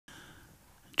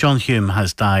John Hume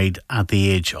has died at the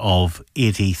age of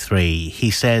 83. He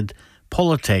said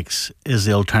politics is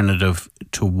the alternative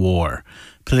to war.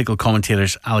 Political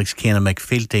commentators Alex Kane and Mick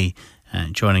Fealty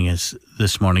joining us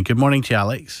this morning. Good morning to you,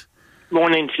 Alex.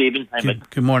 Morning, Stephen.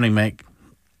 Good morning, Mick.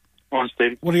 Morning,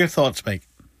 Stephen. What are your thoughts, Mick?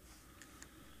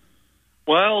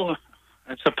 Well,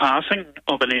 it's a passing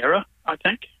of an era, I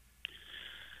think.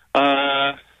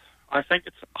 I think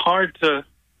it's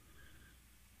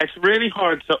really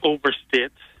hard to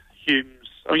overstate Hume's,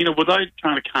 without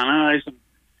trying to canonise him,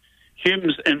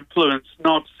 Hume's influence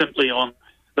not simply on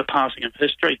the passing of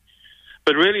history,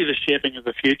 but really the shaping of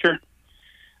the future.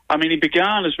 I mean, he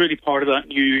began as really part of that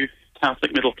new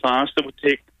Catholic middle class that would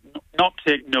not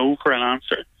take no for an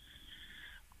answer.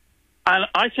 And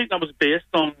I think that was based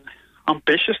on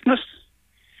ambitiousness.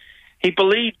 He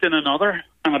believed in another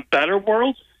and a better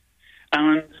world,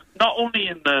 and not only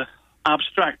in the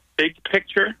abstract big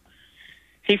picture,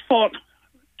 he fought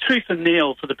tooth and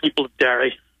nail for the people of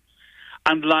Derry.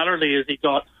 And latterly, as he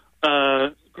got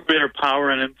greater power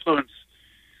and influence,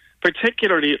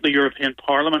 particularly at the European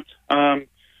Parliament,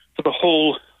 for the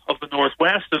whole of the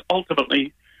Northwest and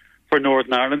ultimately for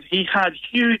Northern Ireland, he had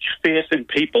huge faith in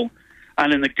people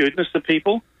and in the goodness of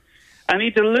people. And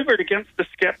he delivered against the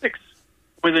sceptics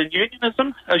within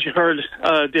unionism, as you heard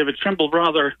David Trimble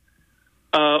rather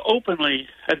openly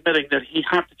admitting that he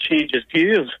had to change his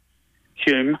view of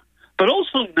Hume, but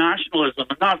also nationalism,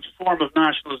 and that form of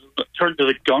nationalism that turned to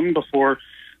the gun before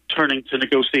turning to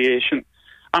negotiation.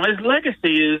 And his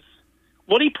legacy is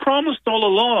what he promised all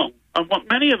along, and what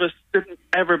many of us didn't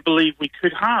ever believe we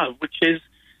could have, which is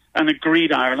an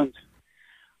agreed Ireland.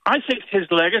 I think his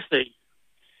legacy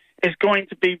is going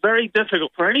to be very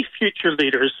difficult for any future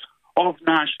leaders of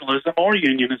nationalism or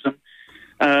unionism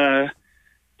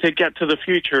to get to the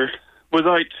future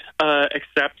without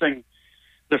accepting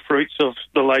the fruits of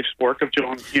the life's work of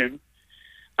John Hume.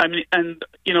 And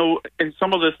in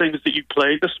some of the things that you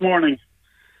played this morning,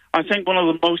 I think one of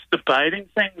the most abiding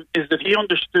things is that he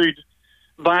understood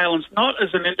violence not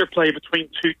as an interplay between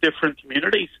two different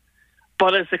communities,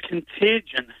 but as a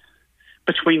contagion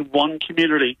between one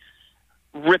community,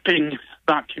 ripping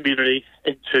that community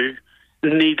into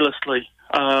needlessly.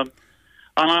 And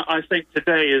I think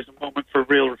today is a moment for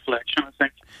real reflection. I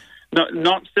think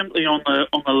not simply on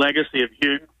the legacy of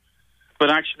Hume, but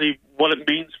actually what it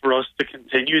means for us to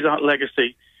continue that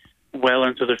legacy well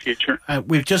into the future.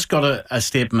 We've just got a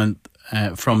statement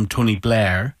from Tony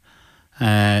Blair.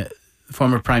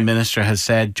 Former Prime Minister has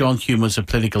said John Hume was a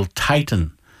political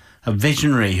titan, a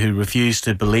visionary who refused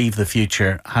to believe the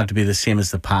future had to be the same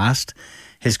as the past.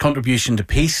 His contribution to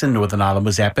peace in Northern Ireland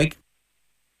was epic,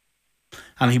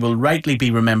 and he will rightly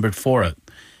be remembered for it.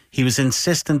 He was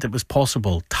insistent it was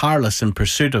possible, tireless in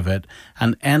pursuit of it,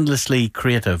 and endlessly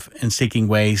creative in seeking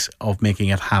ways of making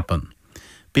it happen.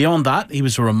 Beyond that, he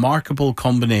was a remarkable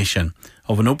combination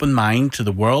of an open mind to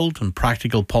the world and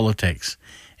practical politics.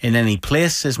 In any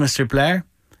place, says Mr. Blair,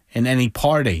 in any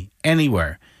party,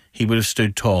 anywhere, he would have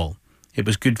stood tall. It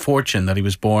was good fortune that he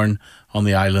was born on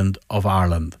the island of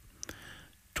Ireland.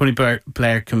 Tony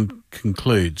Blair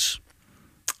concludes,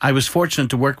 I was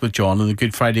fortunate to work with John on the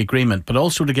Good Friday Agreement, but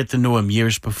also to get to know him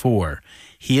years before.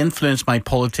 He influenced my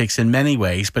politics in many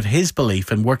ways, but his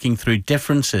belief in working through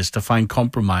differences to find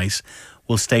compromise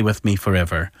will stay with me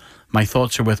forever. My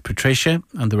thoughts are with Patricia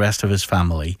and the rest of his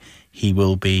family. He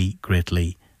will be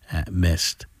greatly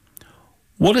missed.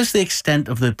 What is the extent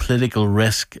of the political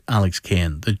risk, Alex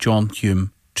Kane, that John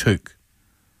Hume took?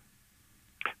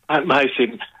 Hi,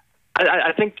 Stephen.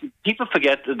 I think people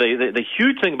forget the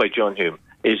huge thing about John Hume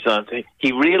is that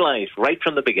he realised right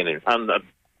from the beginning, and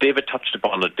David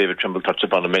Trimble touched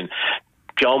upon it. I mean,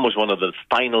 John was one of the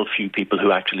final few people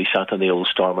who actually sat in the old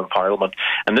Stormont Parliament,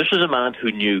 and this was a man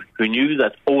who knew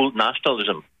that old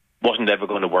nationalism wasn't ever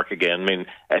going to work again. I mean,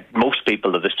 most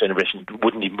people of this generation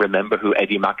wouldn't even remember who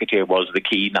Eddie McAteer was, the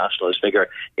key nationalist figure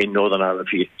in Northern Ireland.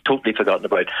 He's totally forgotten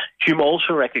about. Hume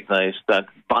also recognised that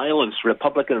violence,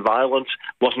 Republican violence,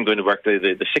 wasn't going to work.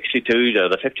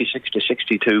 The 56 to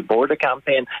 62 border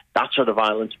campaign, that sort of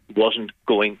violence wasn't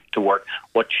going to work.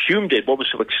 What Hume did, what was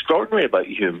so extraordinary about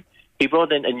Hume, he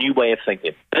brought in a new way of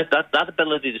thinking. That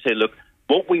ability to say, look,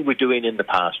 what we were doing in the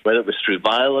past, whether it was through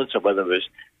violence or whether it was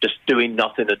just doing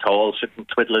nothing at all, sitting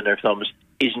twiddling our thumbs,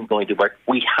 isn't going to work.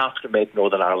 We have to make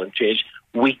Northern Ireland change.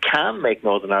 We can make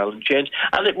Northern Ireland change.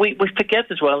 And we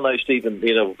forget as well now, Stephen,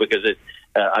 because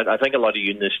I think a lot of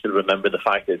unionists still remember the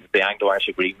fact that the Anglo-Irish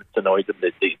agreements annoyed them,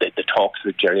 the talks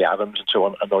with Gerry Adams and so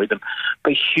on annoyed them.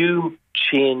 But Hume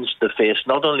changed the face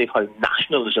not only of how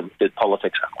nationalism did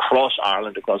politics across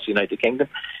Ireland, across the United Kingdom,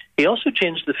 he also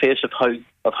changed the face of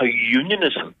how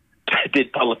unionism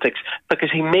did politics,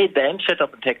 because he made them sit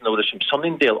up and take notice from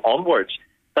Sunningdale onwards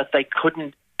that they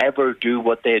couldn't ever do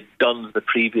what they had done the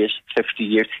previous 50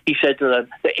 years. He said to them,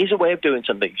 there is a way of doing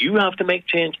something. You have to make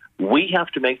change, we have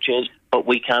to make change, but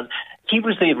we can't. He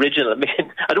was the original. I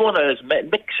mean, I don't want to, as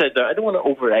Mick said there, I don't want to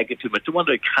over-egg it too much. I don't want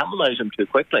to canonize him too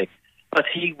quickly. But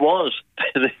he was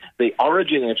the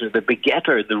originator, the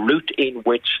begetter, the route in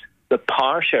which the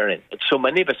power sharing, and so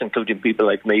many of us, including people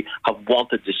like me, have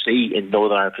wanted to see in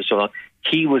Northern Ireland for so long.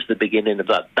 He was the beginning of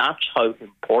that. That's how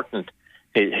important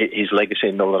his legacy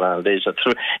in Northern Ireland is.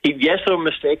 Yes, there were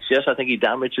mistakes. Yes, I think he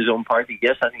damaged his own party.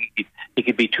 Yes, I think he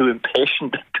could be too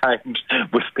impatient at times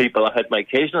with people. I had my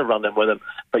occasional run-in with him.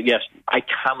 But yes, I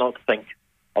cannot think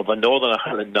of a Northern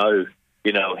Ireland now.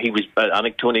 You know, he was. I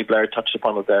think Tony Blair touched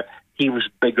upon it there. He was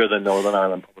bigger than Northern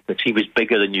Ireland politics. He was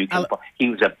bigger than UK. He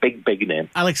was a big, big name.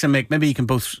 Alex and Mick, maybe you can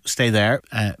both stay there.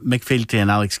 Mick Fealty and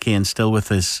Alex Kane still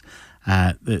with us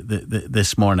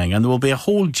this morning, and there will be a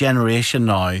whole generation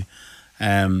now,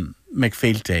 Mick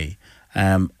Fealty,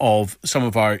 of some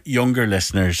of our younger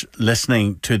listeners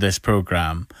listening to this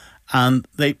programme, and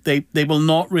they will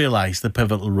not realise the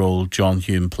pivotal role John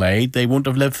Hume played. They won't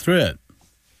have lived through it.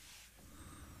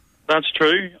 That's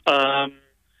true.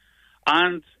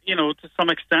 And, you know, to some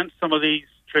extent, some of these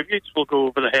tributes will go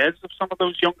over the heads of some of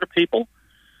those younger people.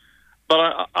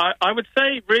 But I would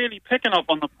say, really, picking up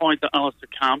on the point that Alistair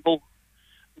Campbell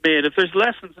made, if there's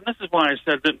lessons, and this is why I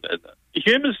said that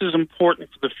Hume is as important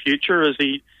for the future as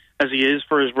he is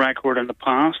for his record in the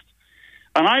past.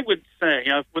 And I would say,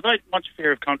 without much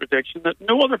fear of contradiction, that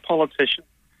no other politician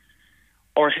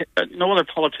or no other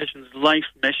politician's life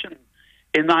mission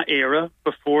in that era,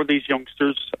 before these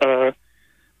youngsters,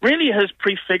 really has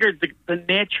prefigured the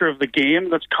nature of the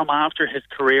game that's come after his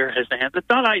career has ended.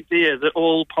 That idea that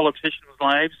all politicians'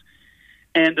 lives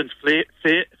end in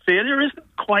failure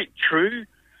isn't quite true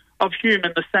of Hume,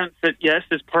 in the sense that, yes,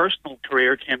 his personal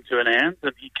career came to an end,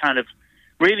 and he kind of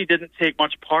really didn't take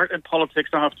much part in politics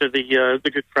after the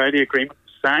Good Friday Agreement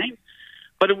was signed.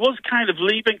 But it was kind of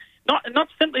leaving, not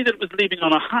simply that it was leaving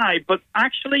on a high, but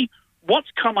actually what's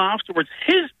come afterwards,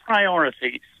 his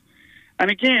priorities. And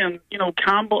again, you know,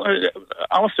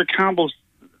 Alistair Campbell's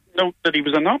note that he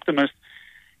was an optimist.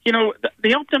 You know,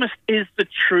 the optimist is the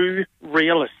true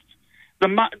realist.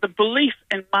 The belief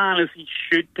in man as he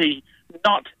should be,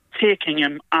 not taking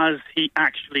him as he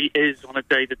actually is on a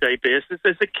day-to-day basis,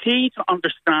 is the key to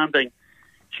understanding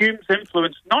Hume's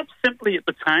influence, not simply at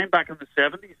the time back in the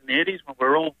 70s and 80s when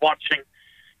we're all watching,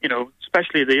 you know,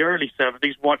 especially the early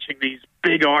 70s, watching these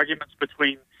big arguments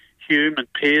between Hume and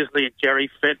Paisley and Jerry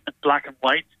Fitt and Black and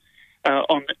White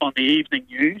on the evening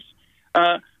news,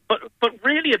 but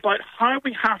really about how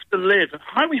we have to live and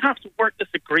how we have to work this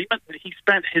agreement that he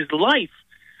spent his life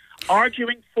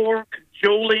arguing for,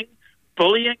 cajoling,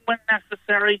 bullying when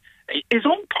necessary. His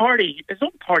own party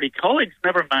colleagues,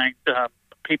 never mind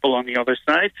people on the other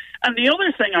side. And the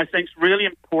other thing I think is really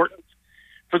important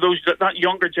for that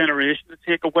younger generation to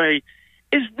take away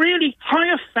is really how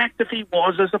effective he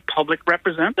was as a public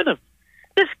representative.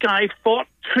 This guy fought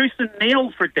tooth and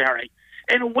nail for Derry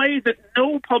in a way that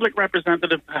no public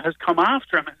representative has come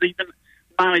after him has even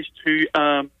managed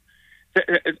to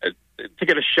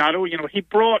get a shadow. You know, he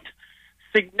brought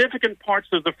significant parts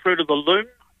of the fruit of the loom,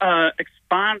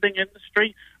 expanding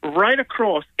industry, right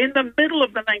across in the middle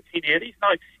of the 1980s.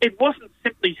 Now, it wasn't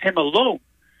simply him alone,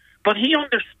 but he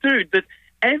understood that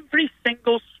every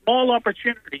single small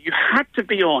opportunity you had to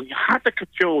be on, you had to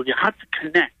cajole, you had to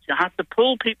connect, you had to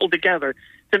pull people together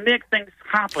to make things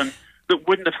happen that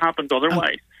wouldn't have happened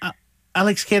otherwise.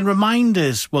 Alex Kane, remind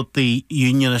us what the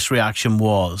unionist reaction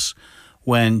was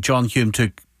when John Hume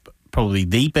took probably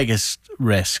the biggest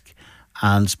risk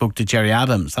and spoke to Gerry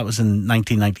Adams. That was in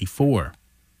 1994.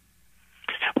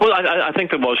 Well, I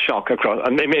think there was shock across. I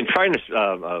mean, in fairness,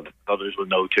 others will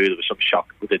know too, there was some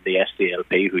shock within the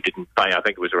SDLP who didn't buy. I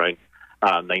think it was around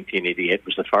 1988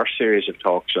 was the first series of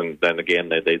talks, and then again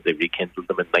they rekindled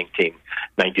them in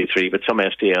 1993. But some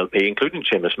SDLP, including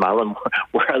Seamus Mallon,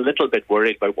 were a little bit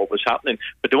worried about what was happening.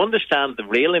 But to understand the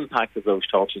real impact of those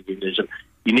talks in unionism,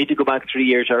 you need to go back 3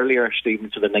 years earlier,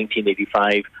 Stephen, to the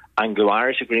 1985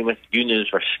 Anglo-Irish Agreement.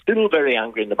 Unions were still very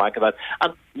angry in the back of that.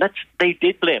 And they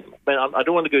did blame. I mean, I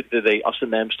don't want to go to the us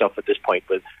and them stuff at this point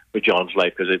with John's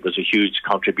life, because it was a huge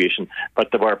contribution.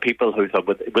 But there were people who thought,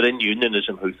 within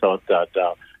unionism, who thought that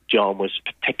John was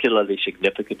particularly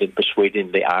significant in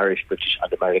persuading the Irish, British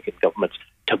and American governments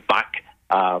to back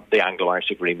the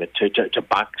Anglo-Irish Agreement, to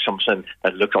back something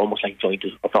that looked almost like joint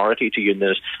authority to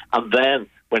unionists. And then,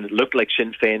 when it looked like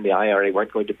Sinn Féin, the IRA,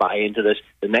 weren't going to buy into this,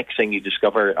 the next thing you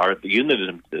discover, or the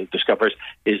unionism discovers,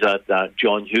 is that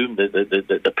John Hume,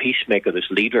 the peacemaker, this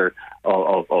leader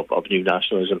of New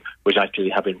Nationalism, was actually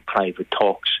having private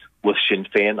talks with Sinn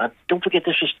Féin. And don't forget,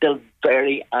 this is still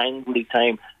very angry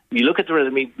time. You look at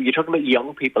you're talking about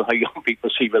young people, how young people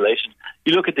see relations.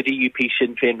 You look at the DUP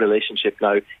Sinn Féin relationship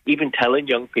now, even telling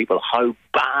young people how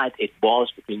bad it was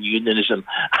between unionism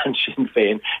and Sinn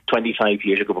Féin 25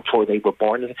 years ago before they were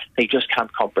born. They just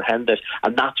can't comprehend this.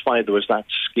 And that's why there was that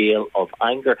scale of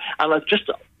anger. And just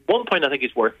one point I think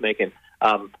is worth making.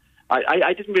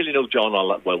 I didn't really know John all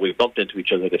that well. We bumped into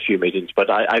each other at a few meetings, but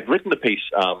I'd written a piece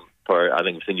for, I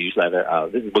think it was the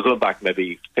newsletter. We're going back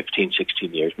maybe 15,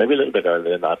 16 years, maybe a little bit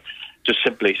earlier than that, just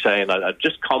simply saying, I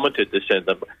just commented this in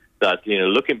them, that,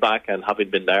 looking back and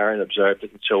having been there and observed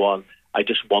it and so on, I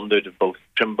just wondered if both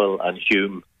Trimble and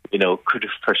Hume, could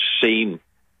have foreseen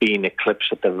being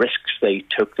eclipsed, at the risks they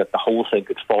took, that the whole thing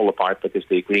could fall apart because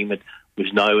the agreement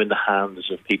was now in the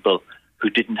hands of people who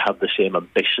didn't have the same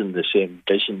ambition, the same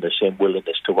vision, the same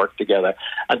willingness to work together.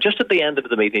 And just at the end of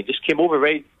the meeting, just came over,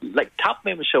 tapped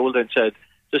me on the shoulder and said,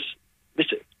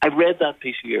 "Listen, I read that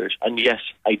piece of yours, and yes,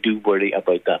 I do worry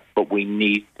about that, but we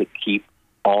need to keep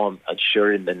on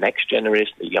ensuring the next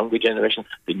generation, the younger generation,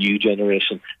 the new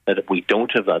generation, that if we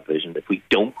don't have that vision, if we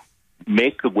don't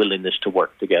make the willingness to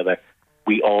work together,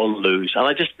 we all lose."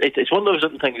 And it's one of those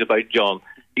little things about John.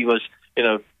 He was,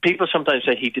 people sometimes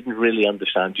say he didn't really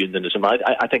understand unionism.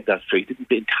 I think that's true. He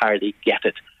didn't entirely get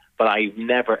it, but I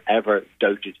never, ever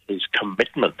doubted his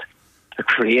commitment to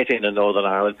creating a Northern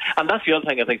Ireland. And that's the other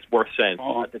thing I think is worth saying.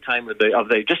 At the time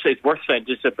it's worth saying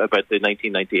just about the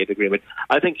 1998 agreement.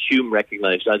 I think Hume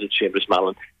recognised, as did Seamus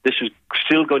Mallon, this was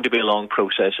still going to be a long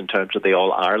process in terms of the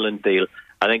All-Ireland deal.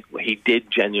 I think he did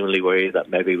genuinely worry that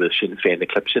maybe with Sinn Féin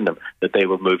eclipsing them, that they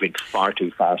were moving far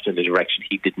too fast in the direction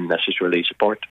he didn't necessarily support.